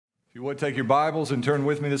If you would take your Bibles and turn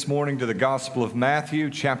with me this morning to the Gospel of Matthew,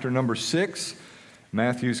 chapter number 6.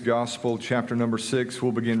 Matthew's Gospel, chapter number 6.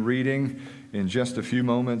 We'll begin reading in just a few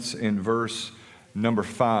moments in verse number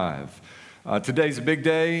 5. Today's a big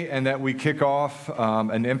day, and that we kick off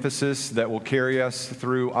an emphasis that will carry us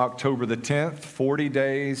through October the 10th, 40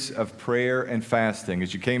 days of prayer and fasting.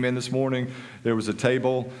 As you came in this morning, there was a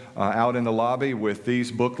table out in the lobby with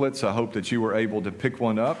these booklets. I hope that you were able to pick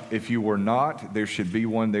one up. If you were not, there should be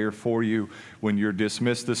one there for you when you're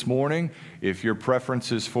dismissed this morning. If your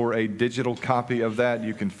preference is for a digital copy of that,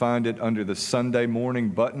 you can find it under the Sunday morning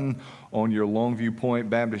button on your Longview Point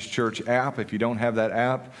Baptist Church app. If you don't have that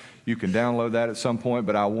app, you can download that at some point,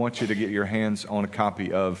 but I want you to get your hands on a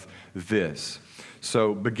copy of this.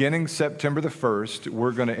 So beginning September the 1st,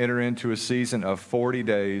 we're going to enter into a season of 40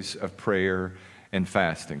 days of prayer and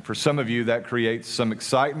fasting. For some of you, that creates some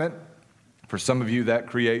excitement. For some of you, that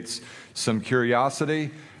creates some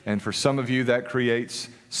curiosity. And for some of you, that creates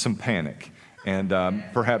some panic. And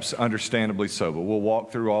perhaps understandably so. But we'll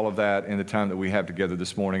walk through all of that in the time that we have together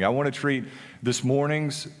this morning. I want to treat this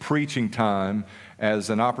morning's preaching time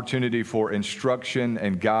as an opportunity for instruction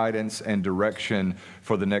and guidance and direction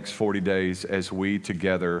for the next 40 days as we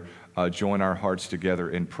together join our hearts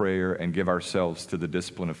together in prayer and give ourselves to the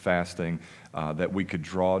discipline of fasting, that we could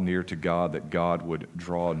draw near to God, that God would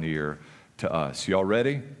draw near to us. Y'all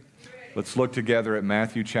ready? Let's look together at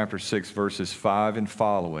Matthew chapter 6, verses 5 and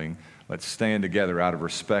following. Let's stand together out of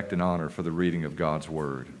respect and honor for the reading of God's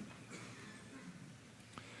Word.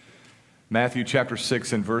 Matthew chapter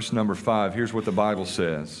 6 and verse number 5, here's what the Bible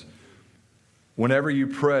says. Whenever you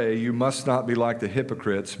pray, you must not be like the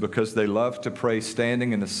hypocrites, because they love to pray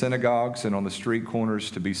standing in the synagogues and on the street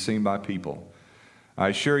corners to be seen by people. I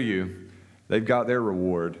assure you, they've got their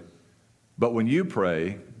reward. But when you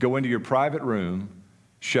pray, go into your private room,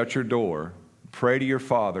 shut your door, pray to your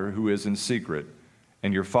Father who is in secret,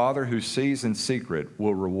 and your Father who sees in secret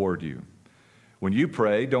will reward you. When you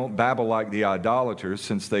pray, don't babble like the idolaters,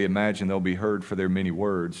 since they imagine they'll be heard for their many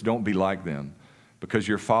words. Don't be like them, because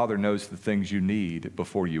your Father knows the things you need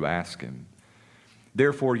before you ask Him.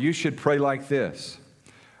 Therefore, you should pray like this: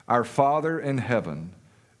 Our Father in heaven,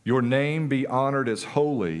 your name be honored as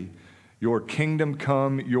holy, your kingdom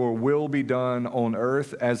come, your will be done on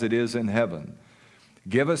earth as it is in heaven.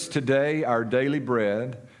 Give us today our daily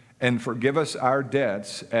bread, and forgive us our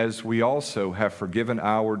debts as we also have forgiven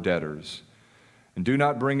our debtors. And do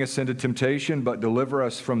not bring us into temptation, but deliver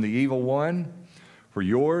us from the evil one. For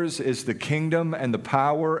yours is the kingdom and the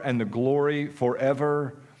power and the glory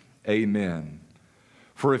forever. Amen.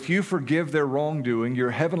 For if you forgive their wrongdoing,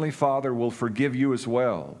 your heavenly Father will forgive you as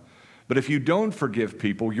well. But if you don't forgive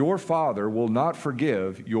people, your Father will not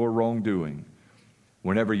forgive your wrongdoing.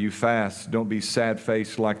 Whenever you fast, don't be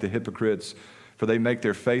sad-faced like the hypocrites, for they make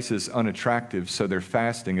their faces unattractive, so their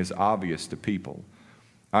fasting is obvious to people.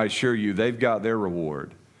 I assure you, they've got their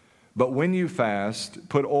reward. But when you fast,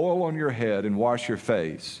 put oil on your head and wash your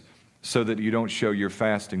face, so that you don't show your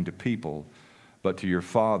fasting to people, but to your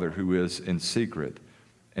Father who is in secret.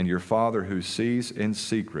 And your Father who sees in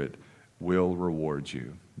secret will reward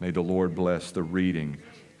you. May the Lord bless the reading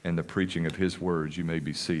and the preaching of His words. You may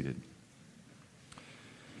be seated.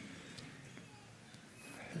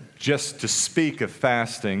 Just to speak of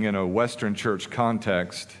fasting in a Western church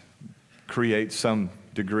context creates some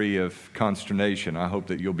degree of consternation. I hope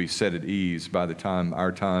that you'll be set at ease by the time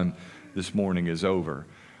our time this morning is over.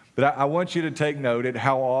 But I want you to take note at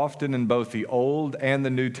how often in both the Old and the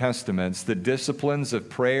New Testaments, the disciplines of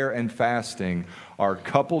prayer and fasting are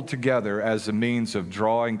coupled together as a means of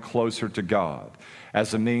drawing closer to God,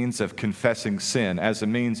 as a means of confessing sin, as a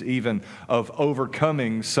means even of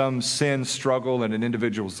overcoming some sin struggle in an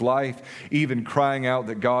individual's life, even crying out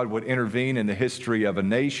that God would intervene in the history of a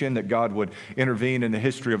nation, that God would intervene in the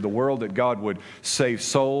history of the world, that God would save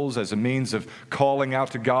souls, as a means of calling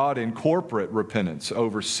out to God in corporate repentance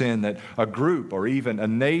over sin that a group or even a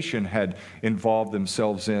nation had involved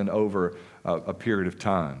themselves in over a period of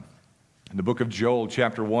time. In the book of Joel,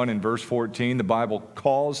 chapter 1 and verse 14, the Bible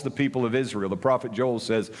calls the people of Israel. The prophet Joel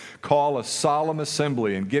says, call a solemn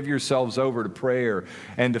assembly and give yourselves over to prayer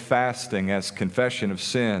and to fasting as confession of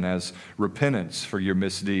sin, as repentance for your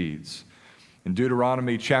misdeeds. In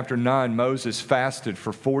Deuteronomy chapter 9, Moses fasted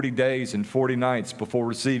for 40 days and 40 nights before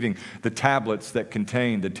receiving the tablets that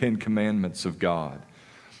contain the 10 commandments of God.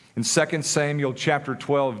 In 2 Samuel chapter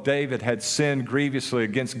 12, David had sinned grievously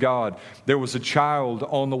against God. There was a child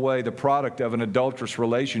on the way, the product of an adulterous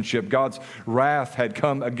relationship. God's wrath had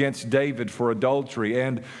come against David for adultery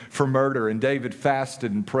and for murder, and David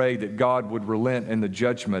fasted and prayed that God would relent in the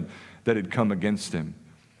judgment that had come against him.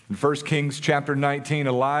 In 1 Kings chapter 19,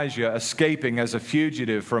 Elijah, escaping as a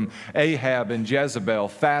fugitive from Ahab and Jezebel,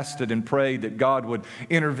 fasted and prayed that God would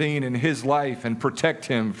intervene in his life and protect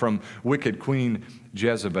him from wicked Queen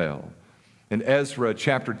Jezebel. In Ezra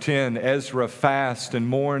chapter 10, Ezra fasts and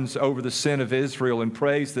mourns over the sin of Israel and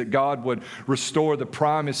prays that God would restore the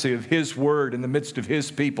primacy of his word in the midst of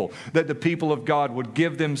his people, that the people of God would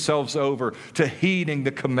give themselves over to heeding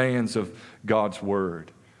the commands of God's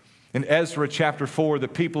word. In Ezra chapter 4, the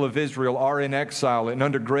people of Israel are in exile and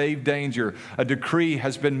under grave danger. A decree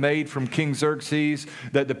has been made from King Xerxes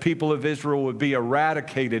that the people of Israel would be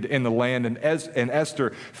eradicated in the land. And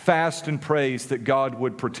Esther fasts and prays that God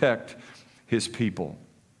would protect his people.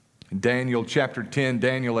 In Daniel chapter 10,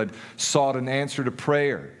 Daniel had sought an answer to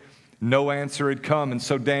prayer. No answer had come, and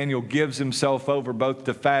so Daniel gives himself over both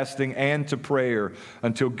to fasting and to prayer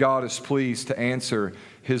until God is pleased to answer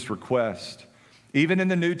his request. Even in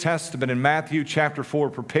the New Testament, in Matthew chapter 4,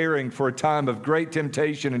 preparing for a time of great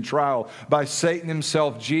temptation and trial by Satan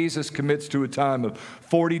himself, Jesus commits to a time of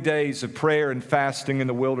 40 days of prayer and fasting in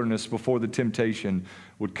the wilderness before the temptation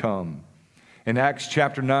would come. In Acts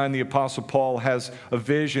chapter 9, the Apostle Paul has a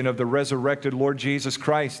vision of the resurrected Lord Jesus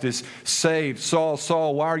Christ is saved. Saul,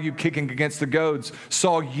 Saul, why are you kicking against the goads?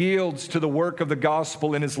 Saul yields to the work of the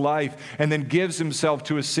gospel in his life and then gives himself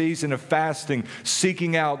to a season of fasting,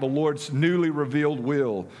 seeking out the Lord's newly revealed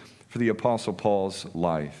will for the Apostle Paul's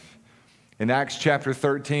life. In Acts chapter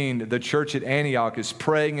 13, the church at Antioch is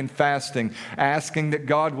praying and fasting, asking that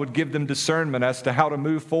God would give them discernment as to how to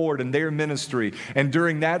move forward in their ministry. And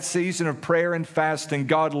during that season of prayer and fasting,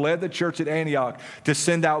 God led the church at Antioch to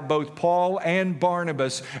send out both Paul and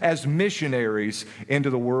Barnabas as missionaries into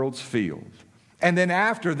the world's field. And then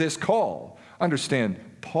after this call, understand,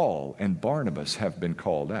 Paul and Barnabas have been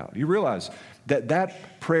called out. You realize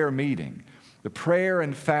that prayer meeting, the prayer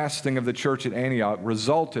and fasting of the church at Antioch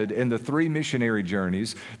resulted in the 3 missionary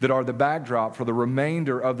journeys that are the backdrop for the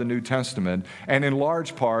remainder of the New Testament and in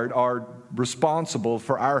large part are responsible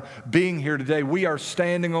for our being here today. We are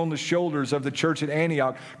standing on the shoulders of the church at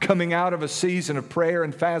Antioch coming out of a season of prayer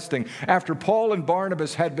and fasting. After Paul and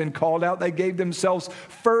Barnabas had been called out, they gave themselves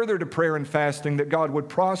further to prayer and fasting that God would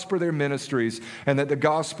prosper their ministries and that the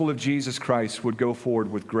gospel of Jesus Christ would go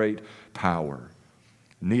forward with great power.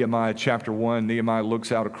 Nehemiah chapter 1, Nehemiah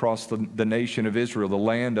looks out across the nation of Israel, the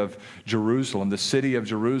land of Jerusalem, the city of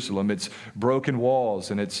Jerusalem, its broken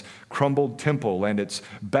walls and its crumbled temple and its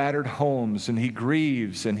battered homes, and he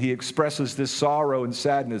grieves and he expresses this sorrow and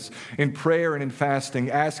sadness in prayer and in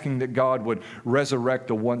fasting, asking that God would resurrect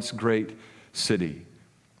the once great city.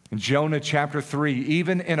 In Jonah chapter 3,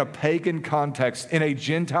 even in a pagan context, in a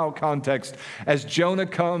Gentile context, as Jonah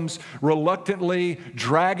comes reluctantly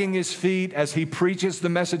dragging his feet as he preaches the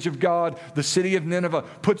message of God, the city of Nineveh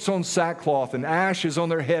puts on sackcloth and ashes on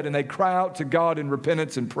their head, and they cry out to God in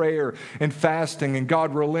repentance and prayer and fasting, and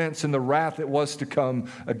God relents in the wrath that was to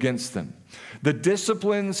come against them. The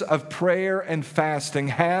disciplines of prayer and fasting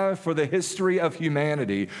have, for the history of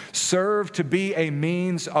humanity, served to be a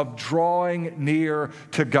means of drawing near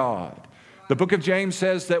to God. The book of James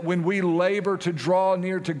says that when we labor to draw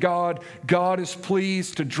near to God, God is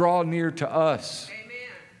pleased to draw near to us.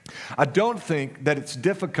 Amen. I don't think that it's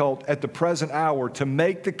difficult at the present hour to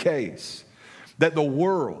make the case that the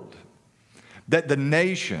world, that the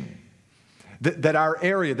nation, that our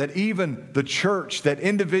area, that even the church, that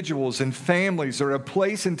individuals and families are a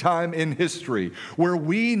place and time in history where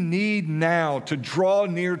we need now to draw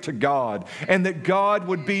near to God and that God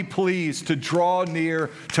would be pleased to draw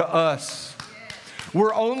near to us.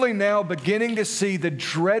 We're only now beginning to see the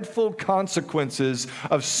dreadful consequences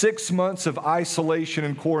of 6 months of isolation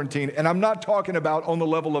and quarantine. And I'm not talking about on the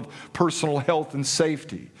level of personal health and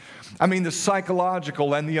safety. I mean the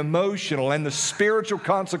psychological and the emotional and the spiritual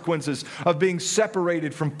consequences of being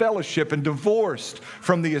separated from fellowship and divorced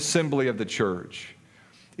from the assembly of the church.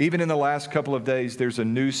 Even in the last couple of days, there's a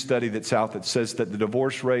new study that's out that says that the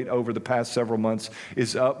divorce rate over the past several months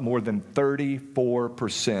is up more than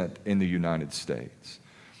 34% in the United States.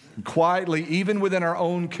 Quietly, even within our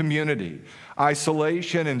own community,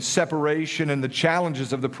 isolation and separation and the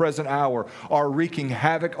challenges of the present hour are wreaking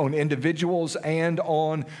havoc on individuals and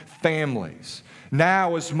on families.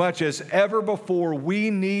 Now, as much as ever before, we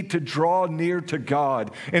need to draw near to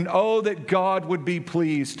God. And oh, that God would be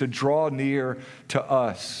pleased to draw near to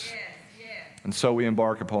us. Yes, yes. And so we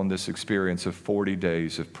embark upon this experience of 40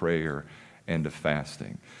 days of prayer and of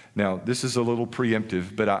fasting. Now, this is a little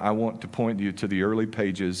preemptive, but I want to point you to the early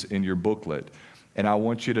pages in your booklet. And I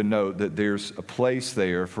want you to note that there's a place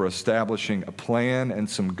there for establishing a plan and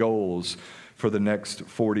some goals for the next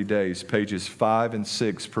 40 days. Pages 5 and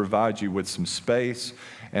 6 provide you with some space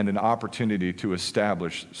and an opportunity to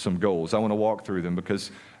establish some goals. I want to walk through them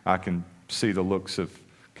because I can see the looks of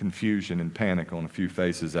confusion and panic on a few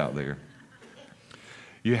faces out there.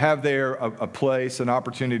 You have there a place, an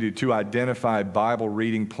opportunity to identify a Bible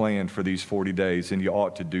reading plan for these 40 days, and you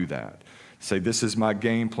ought to do that. Say, this is my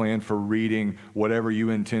game plan for reading whatever you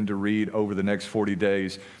intend to read over the next 40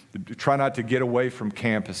 days. Try not to get away from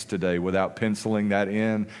campus today without penciling that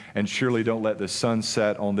in, and surely don't let the sun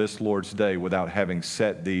set on this Lord's Day without having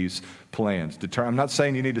set these plans. I'm not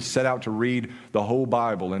saying you need to set out to read the whole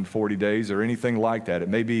Bible in 40 days or anything like that. It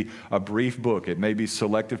may be a brief book. It may be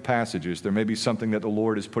selective passages. There may be something that the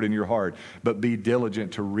Lord has put in your heart, but be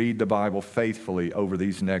diligent to read the Bible faithfully over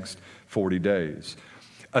these next 40 days.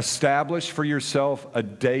 Establish for yourself a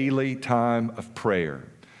daily time of prayer.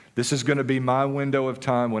 This is going to be my window of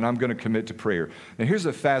time when I'm going to commit to prayer. Now, here's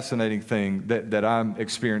a fascinating thing that I'm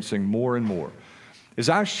experiencing more and more. As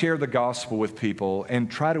I share the gospel with people and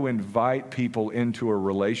try to invite people into a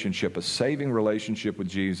relationship, a saving relationship with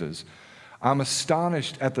Jesus, I'm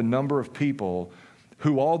astonished at the number of people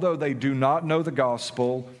who, although they do not know the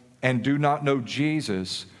gospel and do not know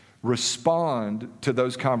Jesus, respond to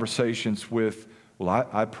those conversations with, well,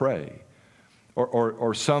 I pray,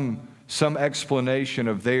 or some explanation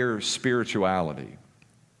of their spirituality.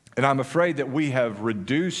 And I'm afraid that we have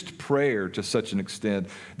reduced prayer to such an extent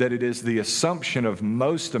that it is the assumption of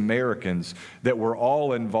most Americans that we're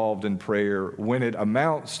all involved in prayer when it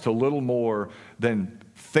amounts to little more than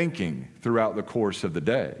thinking throughout the course of the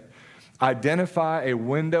day. Identify a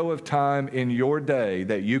window of time in your day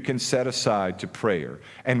that you can set aside to prayer,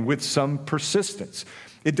 and with some persistence.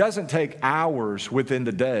 It doesn't take hours within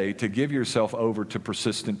the day to give yourself over to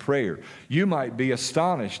persistent prayer. You might be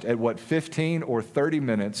astonished at what 15 or 30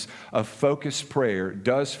 minutes of focused prayer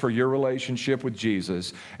does for your relationship with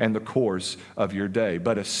Jesus and the course of your day.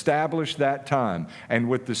 But establish that time. And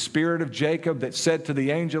with the spirit of Jacob that said to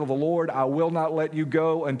the angel of the Lord, I will not let you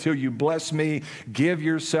go until you bless me, give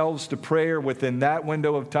yourselves to prayer within that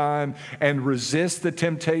window of time and resist the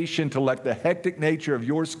temptation to let the hectic nature of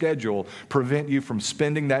your schedule prevent you from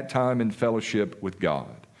spending that time in fellowship with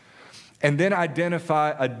God. And then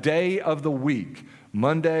identify a day of the week,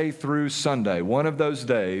 Monday through Sunday, one of those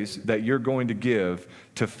days that you're going to give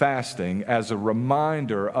to fasting as a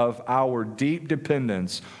reminder of our deep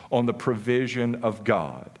dependence on the provision of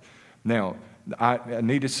God. Now, I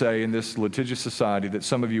need to say in this litigious society that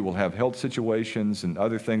some of you will have health situations and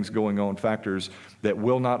other things going on, factors that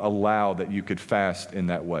will not allow that you could fast in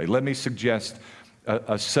that way. Let me suggest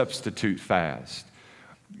a substitute fast.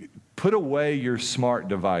 Put away your smart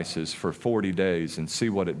devices for 40 days and see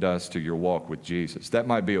what it does to your walk with Jesus. That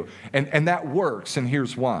might be, and that works, and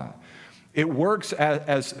here's why. It works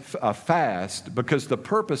as a fast because the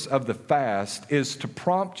purpose of the fast is to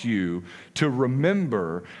prompt you to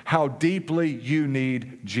remember how deeply you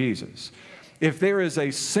need Jesus. If there is a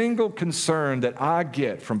single concern that I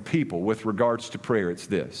get from people with regards to prayer, it's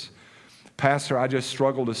this. Pastor, I just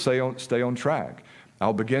struggle to stay on track.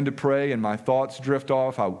 I'll begin to pray and my thoughts drift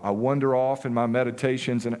off. I wander off in my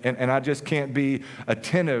meditations and I just can't be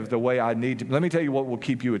attentive the way I need to. Let me tell you what will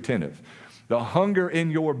keep you attentive. The hunger in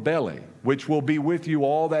your belly, which will be with you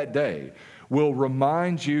all that day, will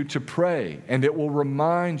remind you to pray, and it will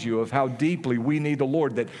remind you of how deeply we need the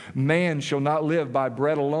Lord, that man shall not live by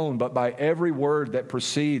bread alone, but by every word that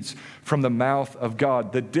proceeds from the mouth of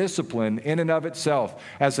God. The discipline in and of itself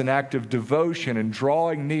as an act of devotion and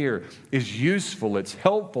drawing near is useful, it's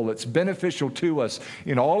helpful, it's beneficial to us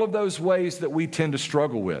in all of those ways that we tend to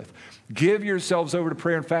struggle with. Give yourselves over to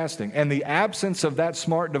prayer and fasting. And the absence of that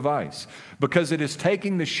smart device, because it is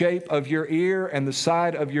taking the shape of your ear and the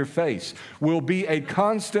side of your face, will be a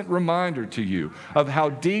constant reminder to you of how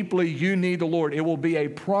deeply you need the Lord. It will be a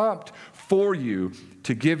prompt for you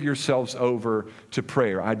to give yourselves over to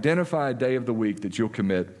prayer. Identify a day of the week that you'll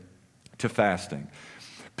commit to fasting.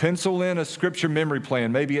 Pencil in a scripture memory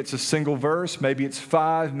plan. Maybe it's a single verse, maybe it's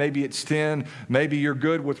 5, maybe it's 10, maybe you're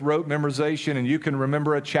good with rote memorization and you can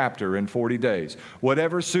remember a chapter in 40 days.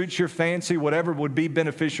 Whatever suits your fancy, whatever would be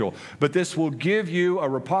beneficial. But this will give you a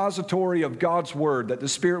repository of God's Word, that the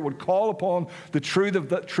Spirit would call upon the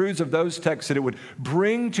truths of those texts, that it would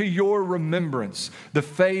bring to your remembrance the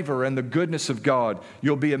favor and the goodness of God.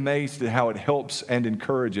 You'll be amazed at how it helps and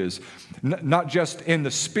encourages, not just in the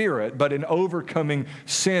Spirit, but in overcoming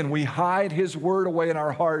sin. We hide His Word away in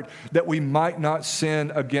our heart that we might not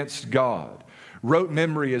sin against God. Rote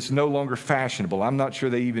memory is no longer fashionable. I'm not sure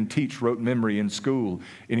they even teach rote memory in school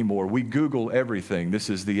anymore. We Google everything. This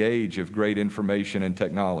is the age of great information and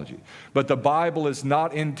technology. But the Bible is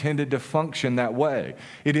not intended to function that way.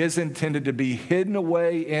 It is intended to be hidden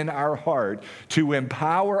away in our heart to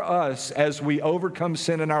empower us as we overcome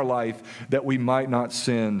sin in our life that we might not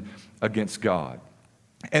sin against God.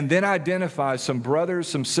 And then identify some brothers,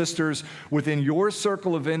 some sisters within your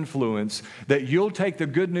circle of influence that you'll take the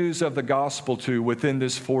good news of the gospel to within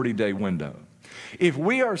this 40-day window. If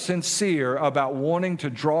we are sincere about wanting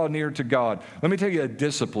to draw near to God, let me tell you a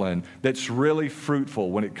discipline that's really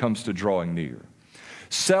fruitful when it comes to drawing near.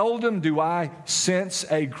 Seldom do I sense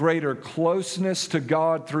a greater closeness to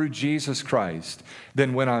God through Jesus Christ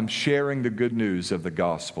than when I'm sharing the good news of the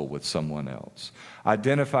gospel with someone else.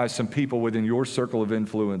 Identify some people within your circle of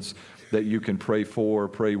influence that you can pray for,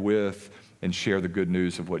 pray with, and share the good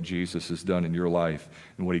news of what Jesus has done in your life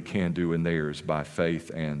and what he can do in theirs by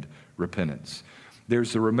faith and repentance.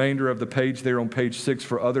 There's the remainder of the page there on page 6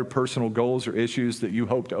 for other personal goals or issues that you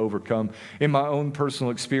hope to overcome. In my own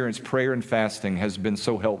personal experience, prayer and fasting has been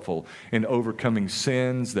so helpful in overcoming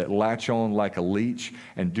sins that latch on like a leech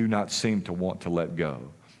and do not seem to want to let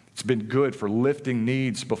go. It's been good for lifting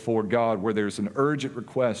needs before God where there's an urgent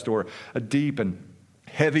request or a deep and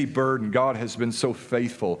heavy burden. God has been so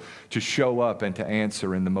faithful to show up and to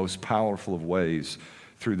answer in the most powerful of ways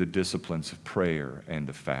through the disciplines of prayer and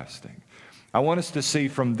of fasting. I want us to see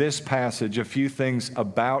from this passage a few things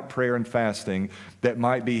about prayer and fasting that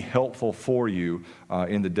might be helpful for you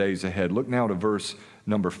in the days ahead. Look now to verse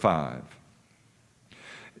number 5.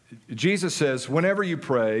 Jesus says, whenever you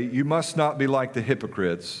pray, you must not be like the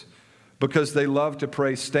hypocrites, because they love to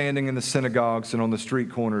pray standing in the synagogues and on the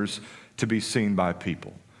street corners to be seen by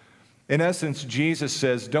people. In essence, Jesus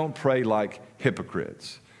says, don't pray like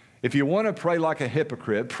hypocrites. If you want to pray like a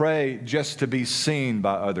hypocrite, pray just to be seen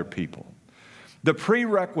by other people. The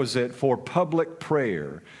prerequisite for public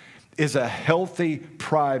prayer is a healthy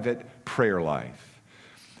private prayer life.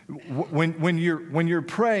 When you're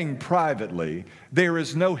praying privately, there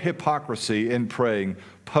is no hypocrisy in praying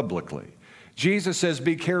publicly. Jesus says,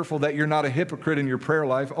 be careful that you're not a hypocrite in your prayer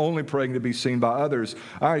life, only praying to be seen by others.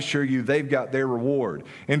 I assure you, they've got their reward.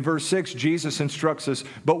 In verse 6, Jesus instructs us,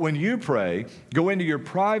 but when you pray, go into your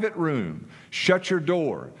private room, shut your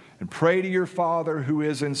door, and pray to your Father who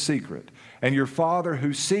is in secret. And your Father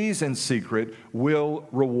who sees in secret will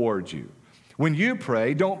reward you. When you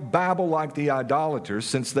pray, don't babble like the idolaters,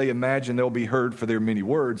 since they imagine they'll be heard for their many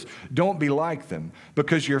words. Don't be like them,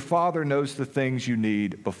 because your Father knows the things you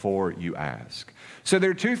need before you ask. So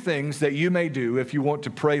there are two things that you may do if you want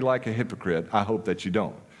to pray like a hypocrite. I hope that you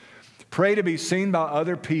don't. Pray to be seen by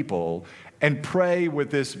other people, and pray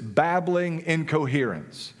with this babbling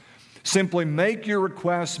incoherence. Simply make your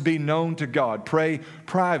requests be known to God. Pray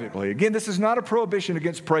privately. Again, this is not a prohibition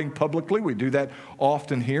against praying publicly. We do that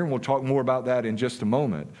often here, and we'll talk more about that in just a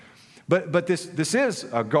moment. But this is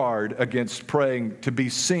a guard against praying to be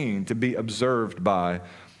seen, to be observed by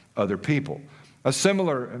other people. A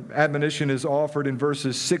similar admonition is offered in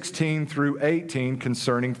verses 16 through 18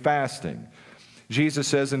 concerning fasting. Jesus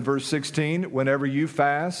says in verse 16, whenever you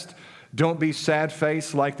fast, don't be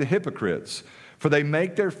sad-faced like the hypocrites, for they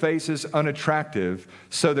make their faces unattractive,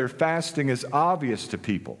 so their fasting is obvious to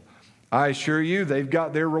people. I assure you, they've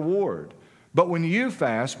got their reward. But when you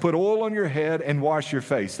fast, put oil on your head and wash your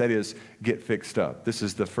face. That is, get fixed up. This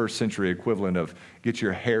is the first century equivalent of get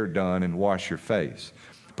your hair done and wash your face.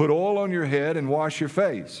 Put oil on your head and wash your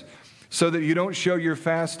face, so that you don't show your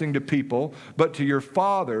fasting to people, but to your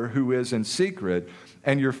Father who is in secret,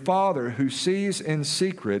 and your Father who sees in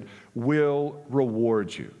secret will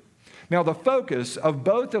reward you. Now, the focus of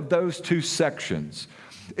both of those two sections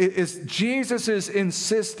is Jesus'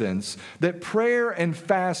 insistence that prayer and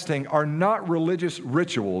fasting are not religious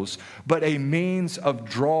rituals, but a means of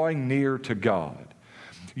drawing near to God.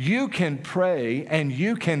 You can pray and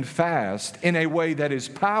you can fast in a way that is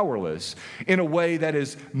powerless, in a way that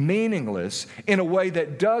is meaningless, in a way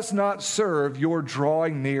that does not serve your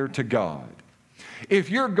drawing near to God.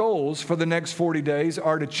 If your goals for the next 40 days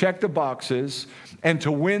are to check the boxes and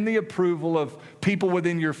to win the approval of people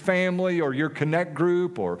within your family or your connect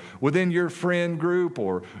group or within your friend group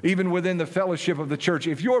or even within the fellowship of the church,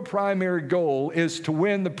 if your primary goal is to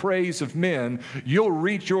win the praise of men, you'll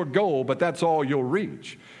reach your goal, but that's all you'll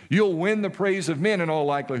reach. You'll win the praise of men in all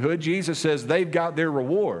likelihood. Jesus says they've got their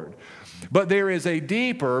reward. But there is a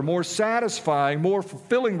deeper, more satisfying, more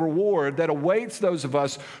fulfilling reward that awaits those of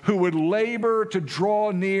us who would labor to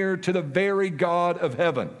draw near to the very God of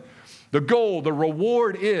heaven. The goal, the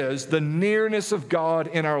reward is the nearness of God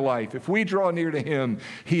in our life. If we draw near to Him,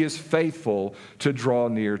 He is faithful to draw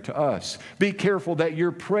near to us. Be careful that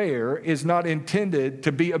your prayer is not intended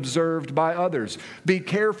to be observed by others. Be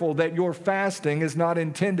careful that your fasting is not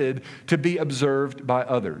intended to be observed by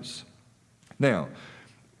others. Now,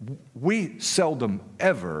 we seldom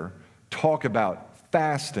ever talk about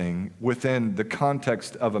fasting within the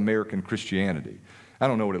context of American Christianity. I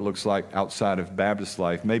don't know what it looks like outside of Baptist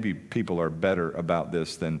life. Maybe people are better about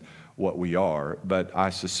this than what we are, but I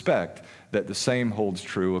suspect that the same holds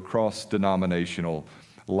true across denominational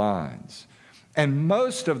lines. And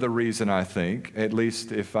most of the reason, I think, at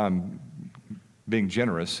least if I'm being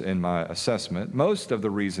generous in my assessment, most of the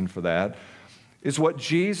reason for that is what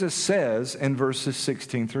Jesus says in verses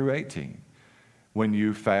 16 through 18. When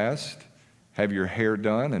you fast, have your hair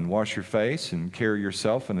done and wash your face and carry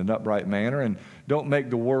yourself in an upright manner, and don't make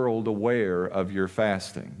the world aware of your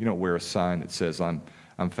fasting. You don't wear a sign that says, I'm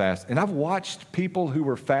fasting. And I've watched people who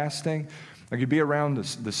were fasting, like you'd be around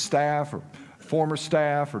the staff or former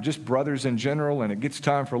staff or just brothers in general, and it gets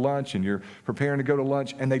time for lunch and you're preparing to go to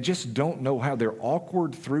lunch, and they just don't know how. They're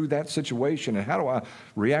awkward through that situation, and how do I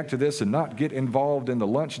react to this and not get involved in the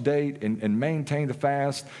lunch date and maintain the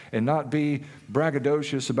fast and not be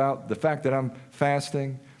braggadocious about the fact that I'm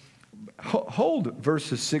fasting. Hold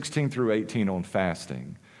verses 16 through 18 on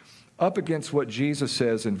fasting up against what Jesus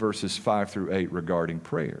says in verses 5 through 8 regarding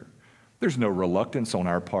prayer. There's no reluctance on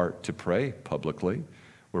our part to pray publicly.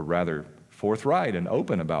 We're rather forthright and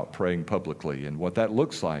open about praying publicly and what that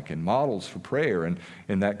looks like and models for prayer and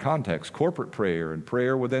in that context, corporate prayer and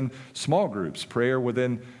prayer within small groups, prayer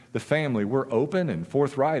within the family. We're open and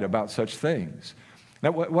forthright about such things. Now,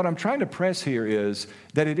 what I'm trying to press here is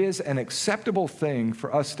that it is an acceptable thing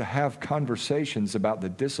for us to have conversations about the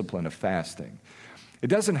discipline of fasting. It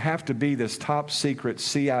doesn't have to be this top secret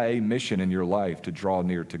CIA mission in your life to draw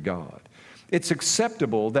near to God. It's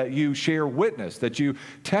acceptable that you share witness, that you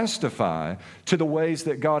testify to the ways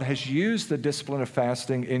that God has used the discipline of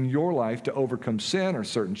fasting in your life to overcome sin or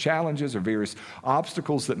certain challenges or various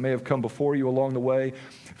obstacles that may have come before you along the way.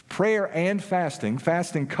 Prayer and fasting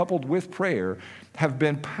coupled with prayer, have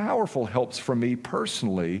been powerful helps for me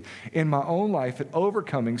personally in my own life at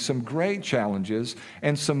overcoming some great challenges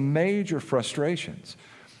and some major frustrations.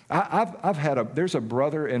 There's a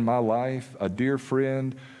brother in my life, a dear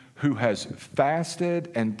friend, who has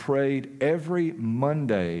fasted and prayed every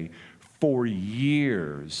Monday for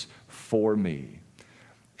years for me.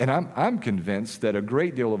 And I'm convinced that a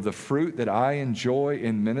great deal of the fruit that I enjoy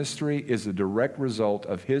in ministry is a direct result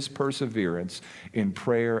of his perseverance in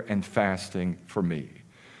prayer and fasting for me.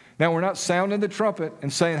 Now, we're not sounding the trumpet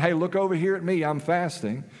and saying, hey, look over here at me, I'm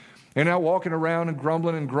fasting. And not walking around and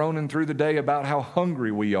grumbling and groaning through the day about how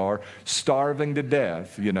hungry we are, starving to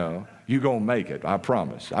death, you know. You're going to make it, I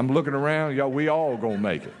promise. I'm looking around, y'all, we all going to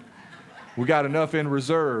make it. We got enough in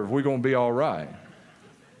reserve, we're going to be all right.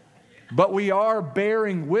 But we are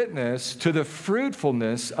bearing witness to the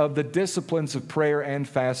fruitfulness of the disciplines of prayer and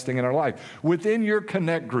fasting in our life. Within your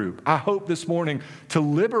Connect group, I hope this morning to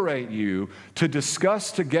liberate you to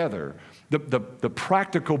discuss together the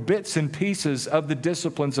practical bits and pieces of the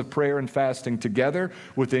disciplines of prayer and fasting together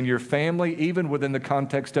within your family, even within the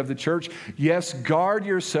context of the church. Yes, guard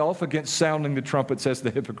yourself against sounding the trumpets as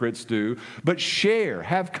the hypocrites do, but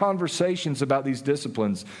have conversations about these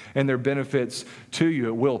disciplines and their benefits to you.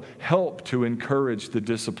 It will help to encourage the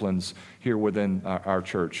disciplines here within our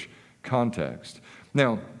church context.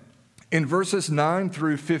 Now, in verses 9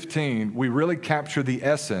 through 15, we really capture the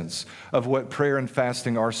essence of what prayer and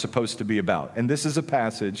fasting are supposed to be about. And this is a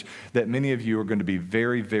passage that many of you are going to be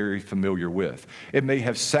very, very familiar with. It may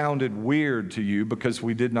have sounded weird to you because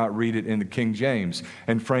we did not read it in the King James.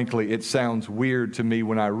 And frankly, it sounds weird to me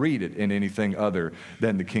when I read it in anything other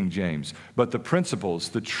than the King James. But the principles,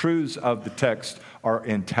 the truths of the text are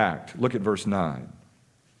intact. Look at verse 9.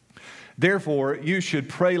 Therefore, you should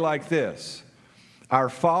pray like this. Our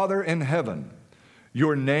Father in heaven,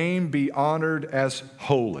 your name be honored as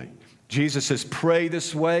holy. Jesus says, pray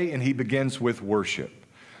this way, and he begins with worship.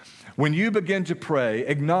 When you begin to pray,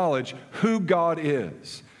 acknowledge who God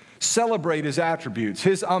is. Celebrate his attributes,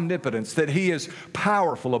 his omnipotence, that he is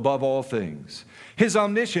powerful above all things. His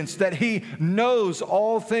omniscience, that he knows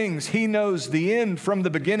all things. He knows the end from the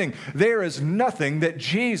beginning. There is nothing that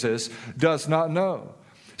Jesus does not know.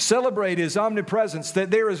 Celebrate his omnipresence, that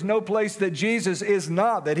there is no place that Jesus is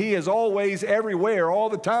not, that he is always everywhere all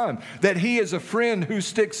the time, that he is a friend who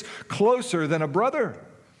sticks closer than a brother.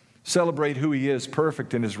 Celebrate who he is,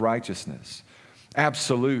 perfect in his righteousness,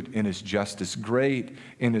 absolute in his justice, great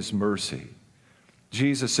in his mercy.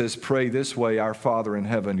 Jesus says, pray this way, our Father in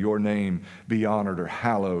heaven, your name be honored, or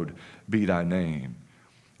hallowed be thy name.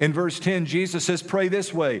 In verse 10, Jesus says, pray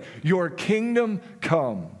this way, your kingdom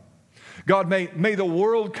come. God, may the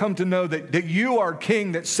world come to know that you are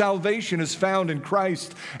King, that salvation is found in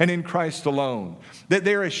Christ and in Christ alone, that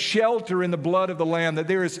there is shelter in the blood of the Lamb, that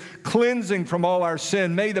there is cleansing from all our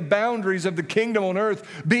sin. May the boundaries of the kingdom on earth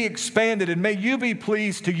be expanded, and may you be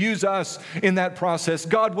pleased to use us in that process.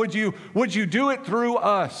 God, would you do it through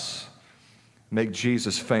us? Make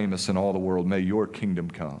Jesus famous in all the world. May your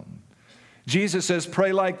kingdom come. Jesus says,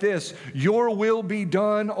 pray like this, your will be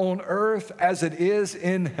done on earth as it is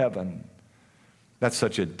in heaven. That's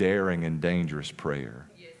such a daring and dangerous prayer.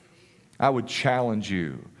 I would challenge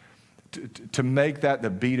you to make that the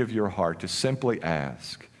beat of your heart, to simply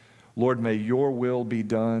ask, Lord, may your will be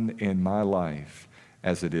done in my life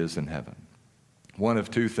as it is in heaven. One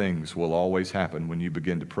of two things will always happen when you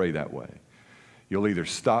begin to pray that way. You'll either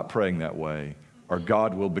stop praying that way, or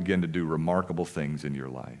God will begin to do remarkable things in your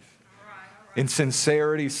life. In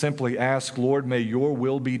sincerity, simply ask, Lord, may your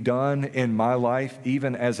will be done in my life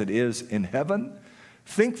even as it is in heaven.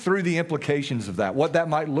 Think through the implications of that, what that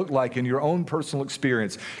might look like in your own personal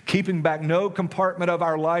experience, keeping back no compartment of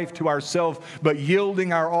our life to ourselves, but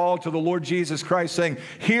yielding our all to the Lord Jesus Christ, saying,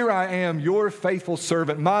 here I am, your faithful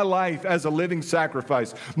servant, my life as a living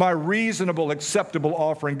sacrifice, my reasonable, acceptable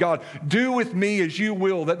offering. God, do with me as you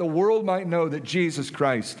will, that the world might know that Jesus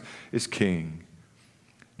Christ is King.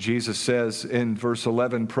 Jesus says in verse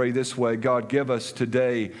 11, pray this way, God, give us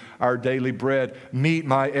today our daily bread. Meet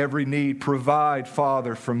my every need. Provide,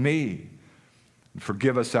 Father, for me. And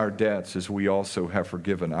forgive us our debts as we also have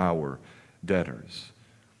forgiven our debtors.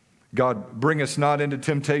 God, bring us not into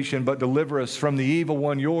temptation, but deliver us from the evil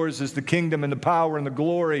one. Yours is the kingdom and the power and the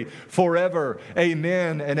glory forever.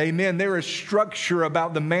 Amen and amen. There is structure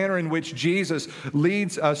about the manner in which Jesus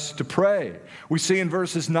leads us to pray. We see in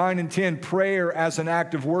verses 9 and 10, prayer as an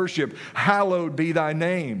act of worship. Hallowed be thy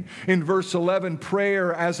name. In verse 11,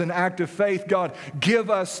 prayer as an act of faith. God, give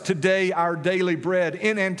us today our daily bread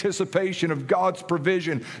in anticipation of God's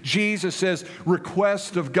provision. Jesus says,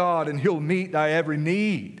 request of God and he'll meet thy every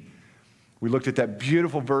need. We looked at that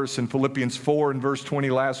beautiful verse in Philippians 4 and verse 20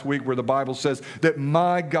 last week where the Bible says that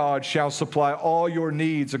my God shall supply all your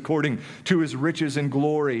needs according to his riches and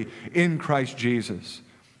glory in Christ Jesus.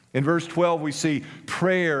 In verse 12, we see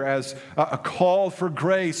prayer as a call for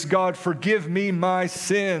grace. God, forgive me my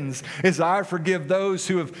sins as I forgive those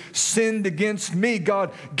who have sinned against me.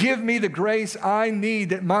 God, give me the grace I need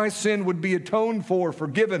that my sin would be atoned for,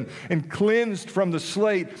 forgiven, and cleansed from the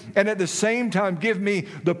slate. And at the same time, give me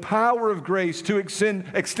the power of grace to extend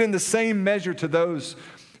the same measure to those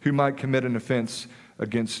who might commit an offense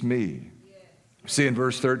against me. See in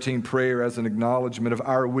verse 13, prayer as an acknowledgement of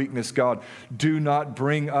our weakness. God, do not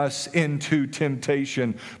bring us into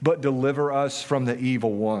temptation, but deliver us from the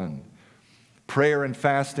evil one. Prayer and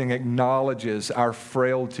fasting acknowledges our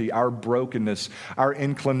frailty, our brokenness, our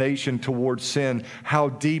inclination towards sin, how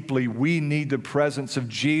deeply we need the presence of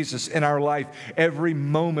Jesus in our life every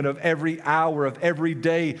moment of every hour of every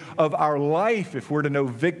day of our life if we're to know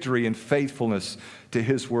victory and faithfulness to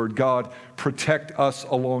his word. God, protect us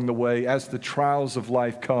along the way as the trials of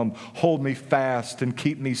life come. Hold me fast and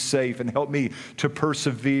keep me safe and help me to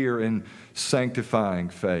persevere in sanctifying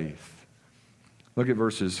faith. Look at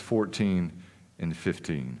verses 14 and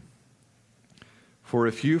 15. For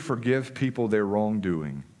if you forgive people their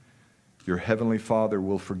wrongdoing, your heavenly Father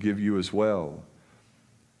will forgive you as well.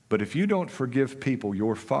 But if you don't forgive people,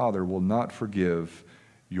 your Father will not forgive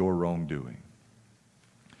your wrongdoing.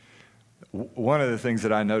 One of the things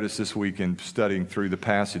that I noticed this week in studying through the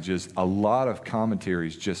passage is a lot of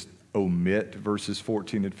commentaries just omit verses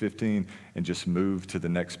 14 and 15 and just move to the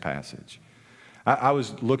next passage. I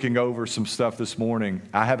was looking over some stuff this morning.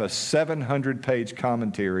 I have a 700-page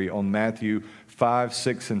commentary on Matthew 5,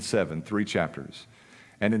 6, and 7, 3 chapters.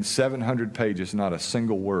 And in 700 pages, not a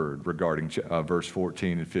single word regarding verse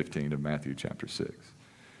 14 and 15 of Matthew chapter 6.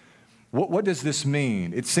 What does this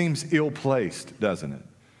mean? It seems ill-placed, doesn't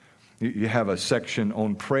it? You have a section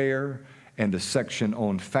on prayer and a section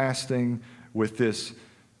on fasting with this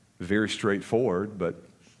very straightforward but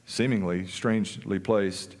seemingly strangely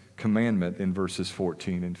placed commandment in verses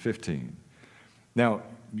 14 and 15. Now,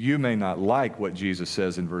 you may not like what Jesus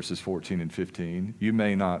says in verses 14 and 15. You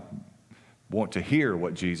may not want to hear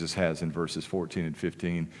what Jesus has in verses 14 and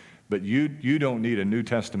 15, but you don't need a New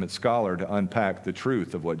Testament scholar to unpack the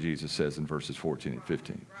truth of what Jesus says in verses 14 and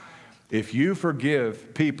 15. If you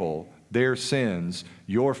forgive people their sins,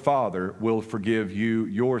 your Father will forgive you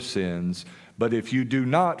your sins. But if you do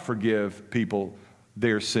not forgive people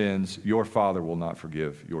their sins, your Father will not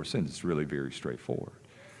forgive your sins. It's really very straightforward.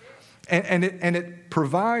 And it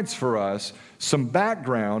provides for us some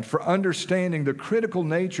background for understanding the critical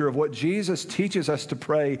nature of what Jesus teaches us to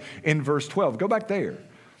pray in verse 12. Go back there.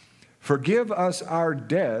 Forgive us our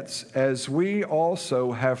debts as we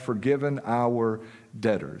also have forgiven our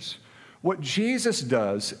debtors. What Jesus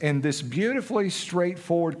does in this beautifully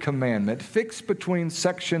straightforward commandment, fixed between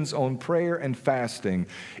sections on prayer and fasting,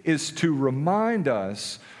 is to remind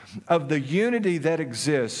us of the unity that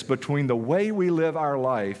exists between the way we live our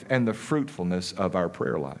life and the fruitfulness of our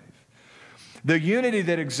prayer life. The unity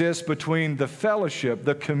that exists between the fellowship,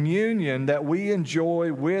 the communion that we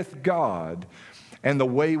enjoy with God, and the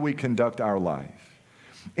way we conduct our life.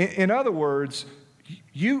 In other words,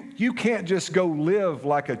 you can't just go live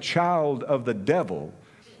like a child of the devil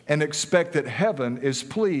and expect that heaven is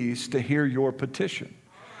pleased to hear your petition.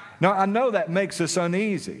 Now, I know that makes us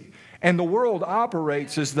uneasy, and the world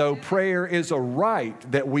operates as though prayer is a right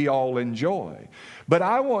that we all enjoy. But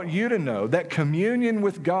I want you to know that communion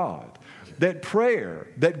with God, that prayer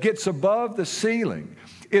that gets above the ceiling,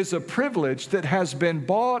 is a privilege that has been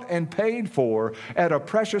bought and paid for at a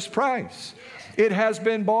precious price. It has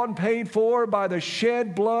been bought and paid for by the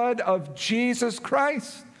shed blood of Jesus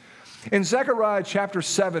Christ. In Zechariah chapter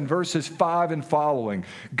 7, verses 5 and following,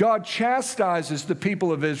 God chastises the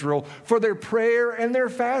people of Israel for their prayer and their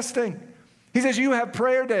fasting. He says, you have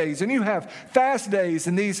prayer days and you have fast days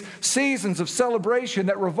and these seasons of celebration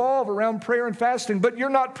that revolve around prayer and fasting, but you're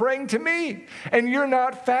not praying to me and you're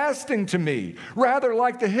not fasting to me. Rather,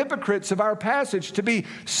 like the hypocrites of our passage, to be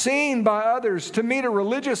seen by others, to meet a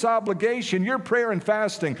religious obligation, your prayer and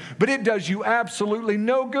fasting, but it does you absolutely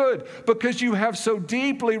no good because you have so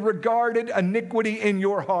deeply regarded iniquity in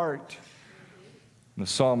your heart. And the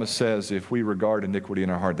psalmist says, if we regard iniquity in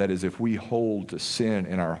our heart, that is, if we hold to sin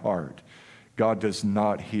in our heart, God does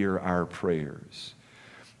not hear our prayers.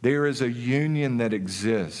 There is a union that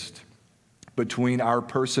exists between our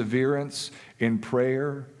perseverance in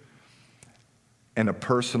prayer and a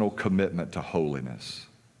personal commitment to holiness.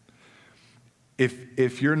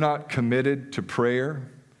 If you're not committed to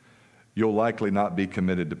prayer, you'll likely not be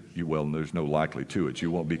committed to, well, there's no likely to it.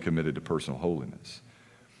 You won't be committed to personal holiness.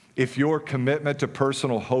 If your commitment to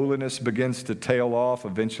personal holiness begins to tail off,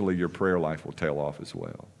 eventually your prayer life will tail off as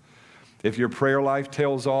well. If your prayer life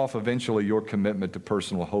tails off, eventually your commitment to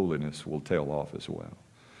personal holiness will tail off as well.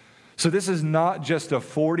 So this is not just a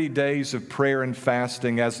 40 days of prayer and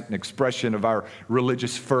fasting as an expression of our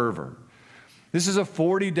religious fervor. This is a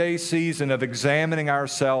 40-day season of examining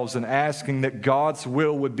ourselves and asking that God's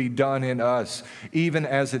will would be done in us, even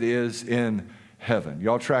as it is in heaven.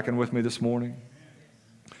 Y'all tracking with me this morning?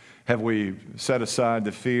 Have we set aside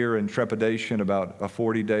the fear and trepidation about a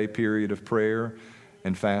 40-day period of prayer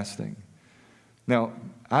and fasting? Now,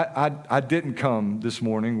 I didn't come this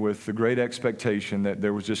morning with the great expectation that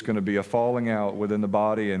there was just going to be a falling out within the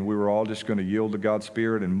body and we were all just going to yield to God's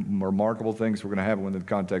Spirit and remarkable things we're going to have within the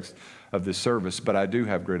context of this service. But I do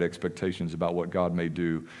have great expectations about what God may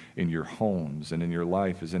do in your homes and in your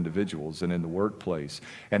life as individuals and in the workplace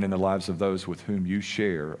and in the lives of those with whom you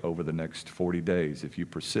share over the next 40 days if you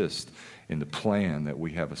persist in the plan that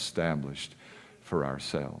we have established for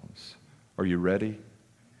ourselves. Are you ready?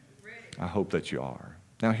 I hope that you are.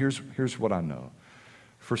 Now, here's what I know.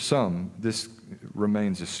 For some, this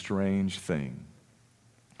remains a strange thing.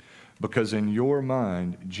 Because in your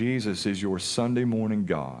mind, Jesus is your Sunday morning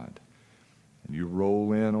God. And you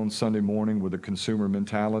roll in on Sunday morning with a consumer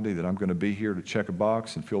mentality that I'm going to be here to check a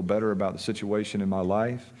box and feel better about the situation in my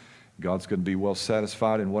life. God's going to be well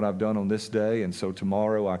satisfied in what I've done on this day, and so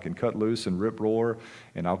tomorrow I can cut loose and rip roar,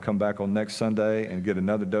 and I'll come back on next Sunday and get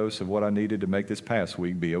another dose of what I needed to make this past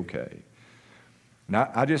week be okay. Now,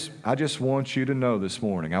 I just want you to know this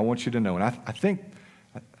morning, I want you to know, and I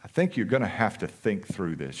think you're going to have to think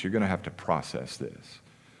through this. You're going to have to process this.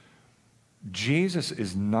 Jesus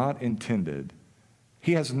is not intended,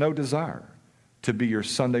 he has no desire to be your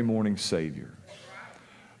Sunday morning Savior,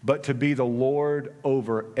 but to be the Lord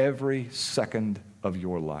over every second of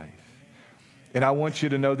your life. And I want you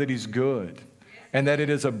to know that he's good and that it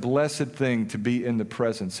is a blessed thing to be in the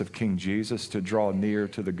presence of King Jesus, to draw near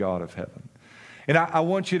to the God of heaven. And I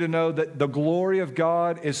want you to know that the glory of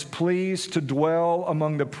God is pleased to dwell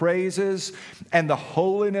among the praises and the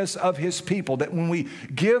holiness of his people. That when we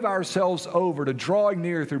give ourselves over to drawing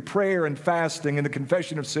near through prayer and fasting and the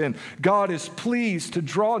confession of sin, God is pleased to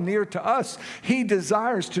draw near to us. He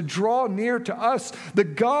desires to draw near to us. The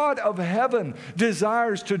God of heaven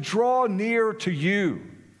desires to draw near to you.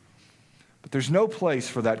 But there's no place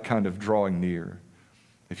for that kind of drawing near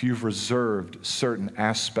if you've reserved certain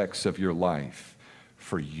aspects of your life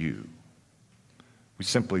for you. We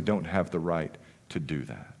simply don't have the right to do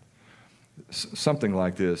that. Something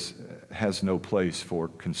like this has no place for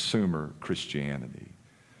consumer Christianity.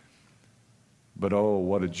 But oh,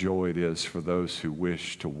 what a joy it is for those who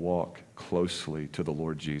wish to walk closely to the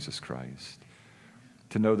Lord Jesus Christ,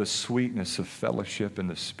 to know the sweetness of fellowship in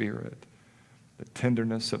the Spirit, the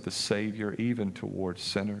tenderness of the Savior, even towards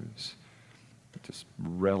sinners. Just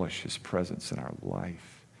relish His presence in our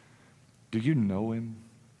life. Do you know Him?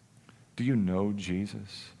 Do you know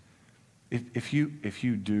Jesus? If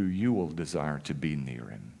you do, you will desire to be near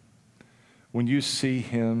Him. When you see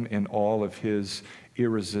Him in all of His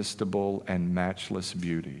irresistible and matchless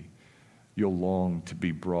beauty, you'll long to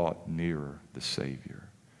be brought nearer the Savior.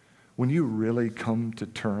 When you really come to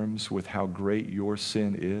terms with how great your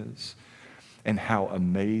sin is and how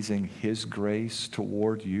amazing His grace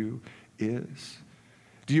toward you is.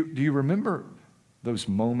 Do you remember those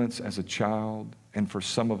moments as a child, and for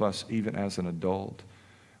some of us even as an adult,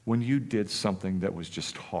 when you did something that was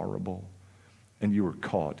just horrible and you were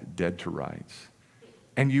caught dead to rights,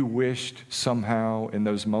 and you wished somehow in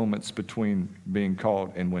those moments between being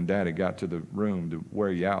caught and when Daddy got to the room to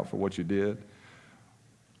wear you out for what you did,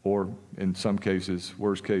 or in some cases,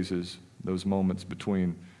 worst cases, those moments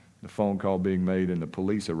between the phone call being made and the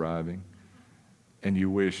police arriving, and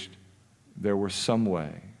you wished there was some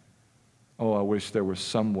way, oh, I wish there was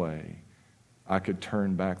some way I could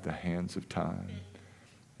turn back the hands of time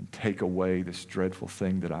and take away this dreadful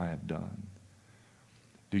thing that I have done.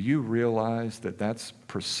 Do you realize that that's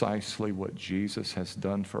precisely what Jesus has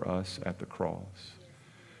done for us at the cross?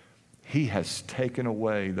 He has taken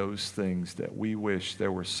away those things that we wish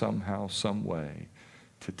there were somehow, some way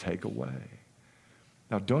to take away.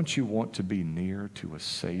 Now, don't you want to be near to a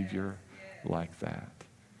Savior like that?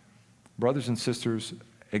 Brothers and sisters,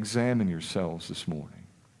 examine yourselves this morning.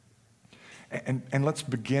 And let's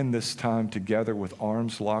begin this time together with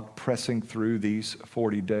arms locked, pressing through these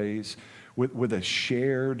 40 days with a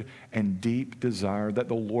shared and deep desire that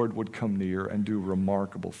the Lord would come near and do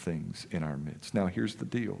remarkable things in our midst. Now, here's the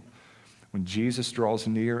deal. When Jesus draws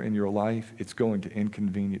near in your life, it's going to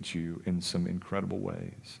inconvenience you in some incredible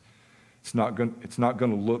ways. It's not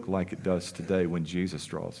going to look like it does today when Jesus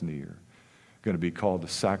draws near. It's going to be called to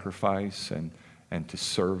sacrifice and to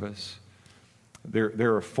service.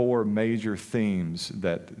 There are four major themes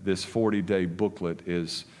that this 40-day booklet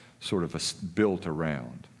is sort of built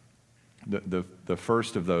around. The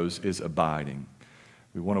first of those is abiding.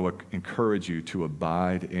 We want to encourage you to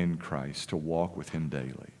abide in Christ, to walk with Him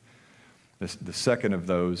daily. The second of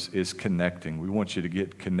those is connecting. We want you to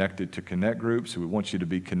get connected to connect groups. We want you to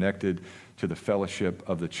be connected to the fellowship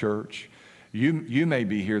of the church. You may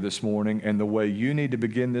be here this morning, and the way you need to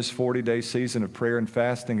begin this 40-day season of prayer and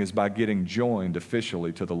fasting is by getting joined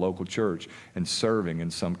officially to the local church and serving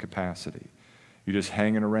in some capacity. You're just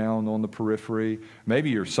hanging around on the periphery. Maybe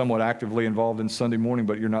you're somewhat actively involved in Sunday morning,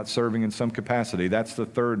 but you're not serving in some capacity. That's the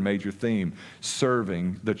third major theme,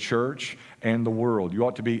 serving the church and the world. You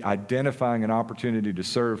ought to be identifying an opportunity to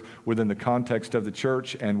serve within the context of the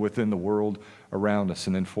church and within the world around us.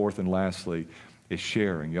 And then fourth and lastly is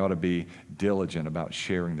sharing. You ought to be diligent about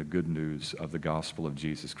sharing the good news of the gospel of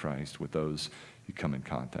Jesus Christ with those you come in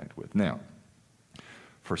contact with. Now,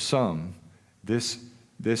 for some, this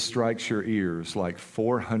strikes your ears like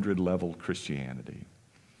 400-level Christianity.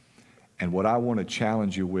 And what I want to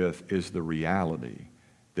challenge you with is the reality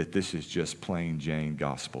that this is just plain Jane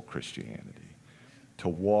gospel Christianity. To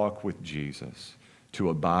walk with Jesus, to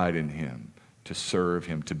abide in Him, to serve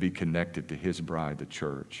Him, to be connected to His bride, the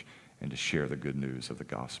church, and to share the good news of the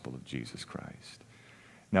gospel of Jesus Christ.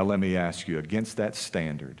 Now let me ask you, against that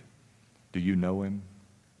standard, do you know Him?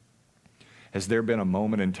 Has there been a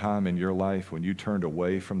moment in time in your life when you turned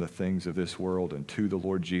away from the things of this world and to the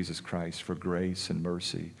Lord Jesus Christ for grace and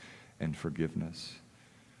mercy and forgiveness?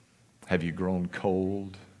 Have you grown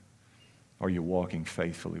cold? Are you walking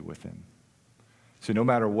faithfully with Him? So no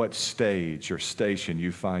matter what stage or station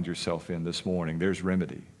you find yourself in this morning, there's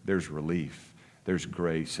remedy, there's relief, there's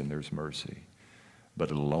grace, and there's mercy.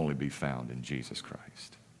 But it'll only be found in Jesus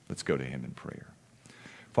Christ. Let's go to Him in prayer.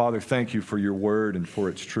 Father, thank You for Your word and for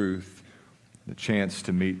its truth. The chance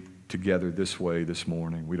to meet together this way this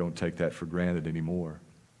morning. We don't take that for granted anymore.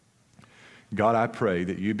 God, I pray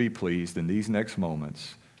that You be pleased in these next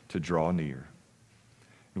moments to draw near.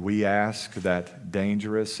 We ask that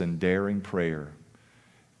dangerous and daring prayer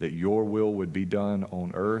that Your will would be done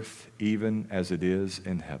on earth even as it is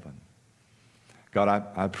in heaven. God,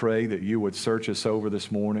 I pray that You would search us over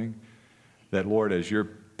this morning, that, Lord, as Your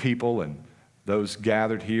people and those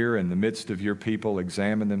gathered here in the midst of Your people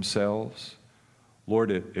examine themselves,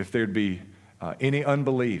 Lord, if there'd be any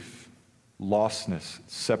unbelief, lostness,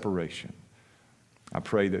 separation. I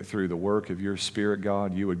pray that through the work of your Spirit,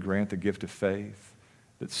 God, you would grant the gift of faith,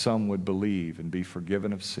 that some would believe and be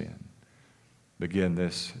forgiven of sin. Begin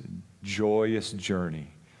this joyous journey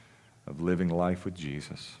of living life with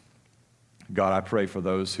Jesus. God, I pray for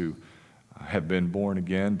those who have been born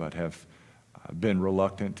again but have been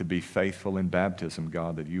reluctant to be faithful in baptism,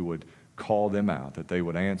 God, that you would call them out, that they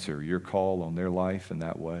would answer your call on their life in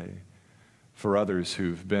that way. For others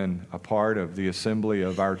who've been a part of the assembly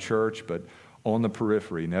of our church but on the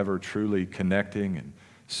periphery, never truly connecting and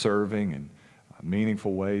serving in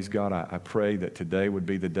meaningful ways, God, I pray that today would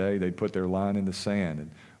be the day they'd put their line in the sand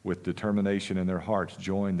and with determination in their hearts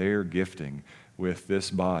join their gifting with this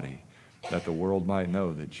body, that the world might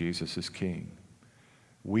know that Jesus is King.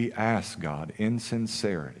 We ask, God, in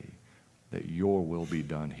sincerity, that your will be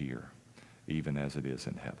done here, even as it is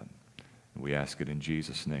in heaven. And we ask it in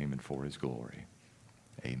Jesus' name and for his glory.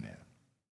 Amen.